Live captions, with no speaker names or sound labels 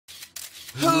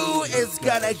Who is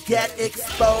gonna get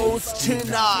exposed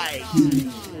tonight?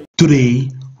 Today,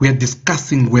 we are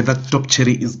discussing whether Top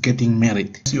Cheri is getting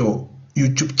married. Your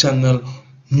YouTube channel,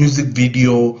 music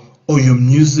video, or your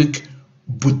music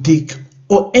boutique,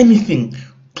 or anything.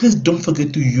 Please don't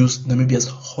forget to use Namibia's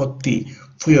hot tea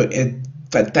for your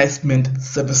advertisement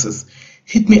services.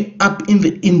 Hit me up in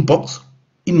the inbox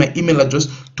in my email address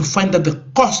to find out the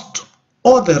cost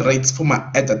or the rates for my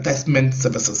advertisement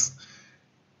services.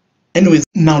 Anyways,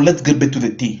 now let's get back to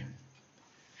the tea.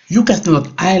 You guys know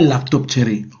that I love Top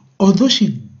Cheri. Although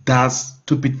she does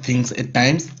stupid things at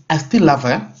times, I still love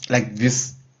her, like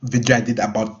this video I did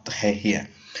about her here.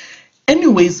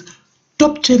 Anyways,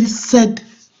 Top Cheri set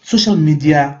social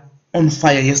media on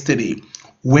fire yesterday,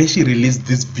 where she released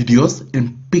these videos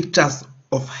and pictures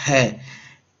of her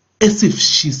as if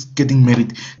she's getting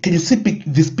married. Can you see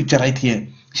this picture right here?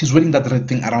 She's wearing that red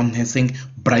thing around her saying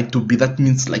bride to be. That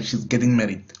means like she's getting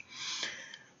married.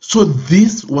 So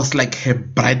this was like her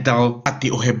bridal party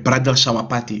or her bridal shower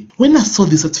party. When I saw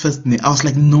this at first, I was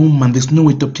like, no man, there's no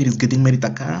way Top Cheri is getting married.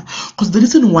 Because the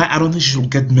reason why I don't think she should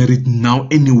get married now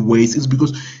anyways is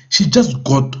because she just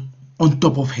got on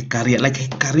top of her career. Like her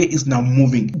career is now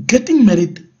moving. Getting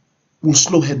married will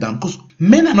slow her down because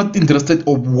men are not interested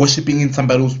or worshipping in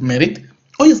somebody who's married.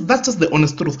 Oh yes, that's just the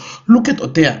honest truth. Look at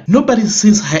Otea. Nobody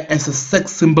sees her as a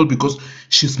sex symbol because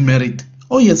she's married.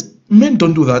 Oh yes, men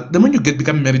don't do that. The moment you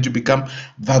become married, you become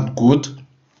that good.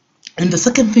 And the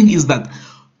second thing is that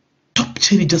Top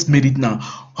Cheri just made it now.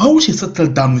 How will she settle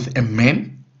down with a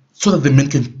man so that the man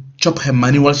can chop her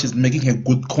money while she's making her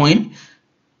good coin?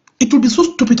 It will be so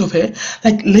stupid of her.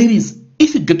 Like, ladies,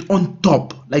 if you get on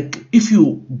top, like if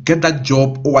you get that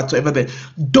job or whatsoever there,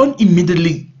 don't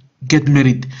immediately get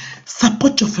married.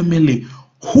 Support your family.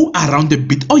 Who around the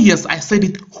bit? Oh yes, I said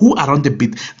it. Who around the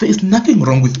bit? There is nothing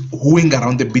wrong with whoing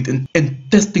around the bit and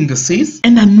testing the seas.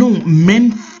 And I know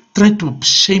men try to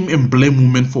shame and blame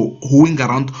women for whoing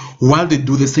around while they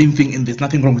do the same thing, and there's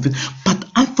nothing wrong with it. But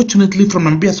unfortunately, from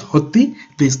Namibia's hot tea,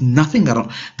 there's nothing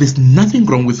around. There's nothing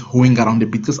wrong with whoing around the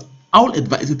bit, because I'll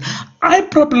advise it. I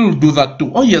probably will do that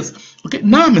too. Oh yes. Okay,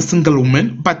 now I'm a single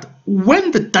woman, but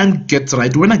when the time gets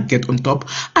right, when I get on top,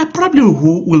 I probably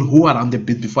will who around a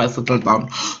bit before I settle down.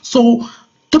 So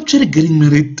Top Cheri getting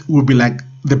married will be like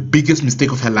the biggest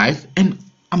mistake of her life, and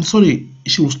I'm sorry,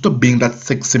 she will stop being that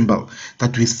sex symbol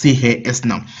that we see her as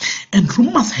now. And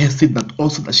rumors has it that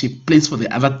also that she plays for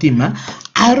the other team.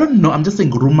 I don't know, I'm just saying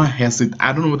rumor has it.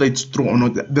 I don't know whether it's true or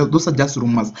not. Those are just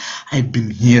rumors I've been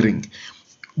hearing.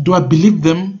 Do I believe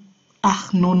them?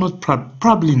 No, not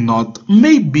probably not.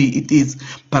 Maybe it is,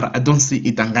 but I don't see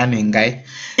it.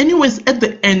 Anyways, at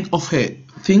the end of her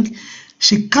thing,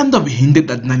 she kind of hinted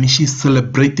that Nani, she's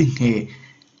celebrating her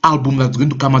album that's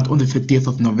going to come out on the 30th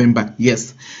of November.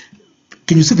 Yes.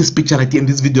 Can you see this picture right here in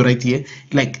this video right here?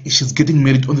 Like, she's getting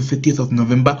married on the 30th of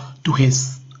November to her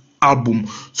album.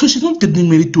 So she's not getting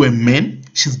married to a man,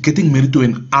 she's getting married to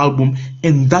an album,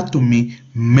 and that to me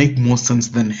make more sense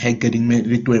than her getting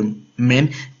married to a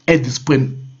man at this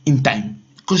point in time,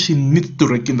 because she needs to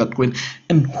reckon that coin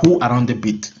and who around a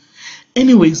bit.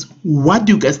 Anyways, what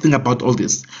do you guys think about all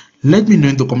this? Let me know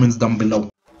in the comments down below.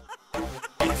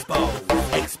 Expose,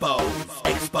 expose,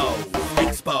 expose.